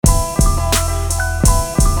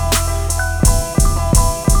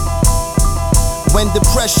When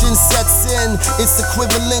depression sets in, it's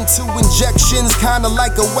equivalent to injections, kinda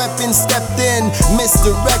like a weapon stepped in.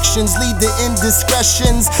 Misdirections lead to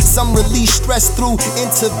indiscretions. Some release stress through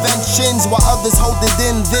interventions, while others hold it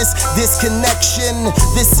in. This disconnection,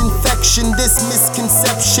 this infection, this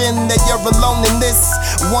misconception that you're alone in this.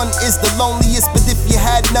 One is the loneliest, but if you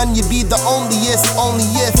had none, you'd be the onlyest. Only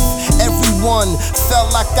if everyone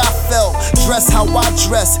felt like I felt, dress how I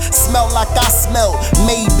dress, smell like I smell.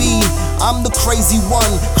 Maybe I'm the crazy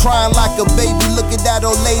one, crying like a baby. Look at that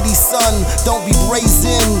old lady, son. Don't be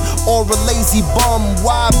brazen or a lazy bum.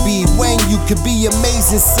 Why be when you could be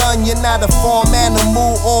amazing, son? You're not a farm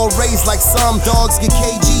animal or raised like some. Dogs get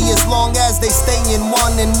cagey as long as they stay in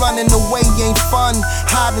one, and running away ain't fun.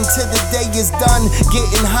 Hiding till the day is done,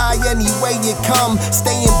 getting high any way it come.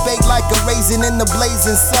 Staying baked like a raisin in the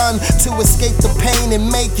blazing sun, to escape the pain and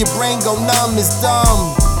make your brain go numb is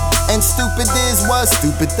dumb. And stupid is what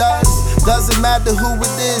stupid does. Doesn't matter who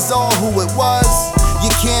it is or who it was. You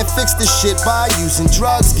can't fix the shit by using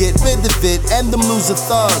drugs. Get rid of it and them loser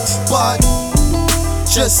thugs. But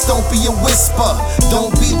just don't be a whisper.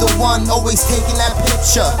 Don't be the one always taking that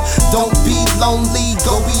picture. Don't be lonely,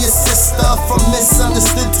 go be a sister. From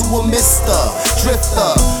misunderstood to a mister,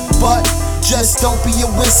 drifter. But just don't be a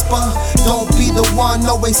whisper. Don't be the one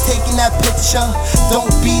always taking that picture.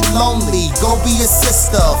 Don't be lonely, go be a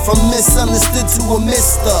sister. From misunderstood to a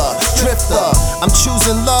mister, drifter. I'm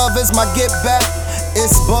choosing love as my get back.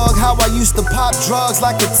 It's bug how I used to pop drugs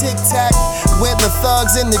like a Tic Tac. Where the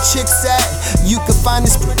thugs and the chicks at? You can find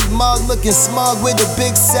this pretty mug looking smug with a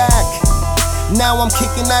big sack. Now I'm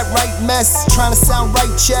kicking that right mess, trying to sound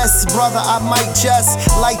righteous. Brother, I might just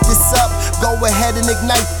light this up. Go ahead and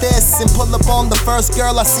ignite this, and pull up on the first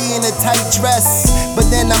girl I see in a tight dress. But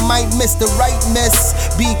then I might miss the right miss,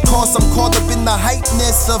 because I'm caught up in the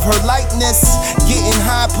hypeness of her lightness. Getting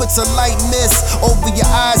high puts a light mist over your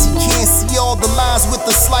eyes. You can't see all the lies with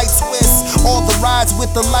a slight twist, all the rides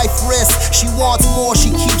with the life risk. She wants more,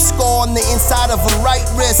 she keeps score on the inside of her right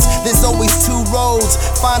wrist. There's always two roads,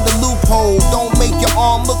 find a loophole. Don't make your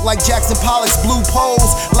arm look like Jackson Pollock's blue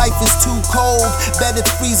poles. Life is too cold, bet it's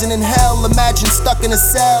freezing in hell. Imagine stuck in a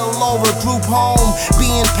cell or a group home,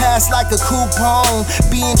 being passed like a coupon,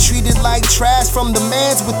 being treated like trash from the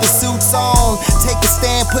mans with the suits on. Take a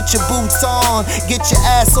stand, put your boots on, get your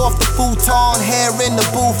ass off the futon, hair in the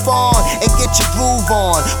booth on, and get your groove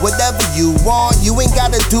on. Whatever you want, you ain't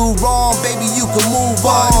gotta do wrong, baby, you can move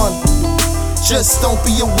on. Just don't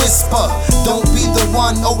be a whisper. Don't be the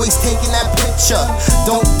one always taking that picture.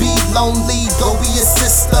 Don't be lonely, go be a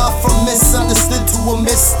sister. From misunderstood to a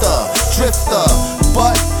mister, drifter.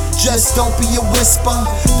 But just don't be a whisper.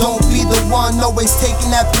 Don't be the one always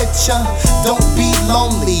taking that picture. Don't be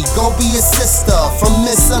lonely, go be a sister. From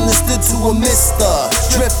misunderstood to a mister,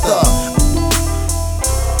 drifter.